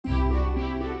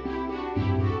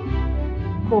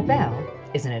Korbell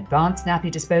is an advanced nappy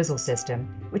disposal system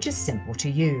which is simple to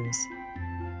use.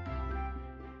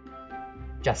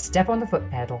 Just step on the foot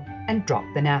pedal and drop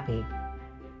the nappy.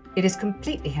 It is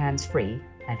completely hands-free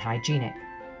and hygienic.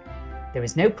 There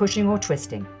is no pushing or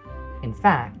twisting. In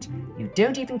fact, you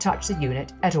don't even touch the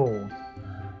unit at all.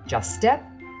 Just step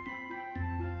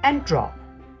and drop.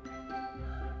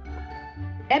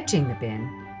 Emptying the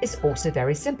bin is also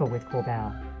very simple with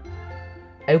Korbell.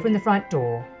 Open the front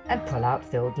door and pull out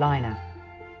filled liner.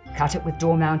 Cut it with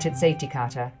door-mounted safety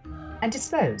cutter and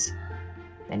dispose.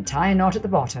 Then tie a knot at the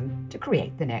bottom to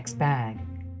create the next bag.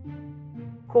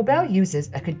 Korbell uses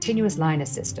a continuous liner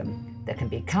system that can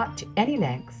be cut to any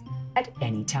length at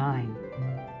any time.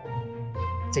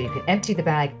 So you can empty the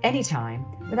bag anytime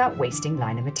without wasting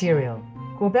liner material.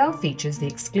 Korbell features the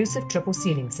exclusive triple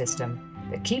sealing system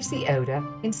that keeps the odor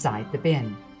inside the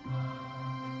bin.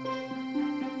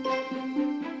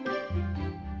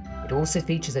 It also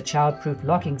features a child-proof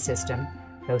locking system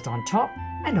both on top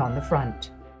and on the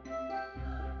front.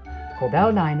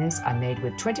 Korbell liners are made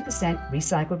with 20%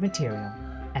 recycled material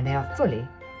and they are fully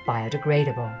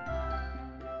biodegradable.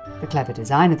 The clever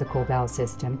design of the Korbell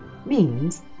system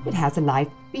means it has a life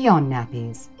beyond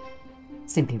nappies.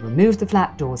 Simply remove the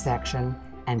flat door section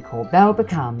and Korbell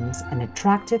becomes an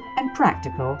attractive and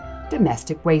practical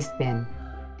domestic waste bin.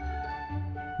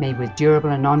 Made with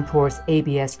durable and non-porous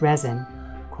ABS resin,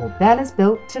 Korbell is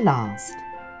built to last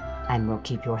and will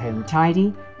keep your home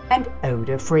tidy and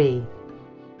odor-free.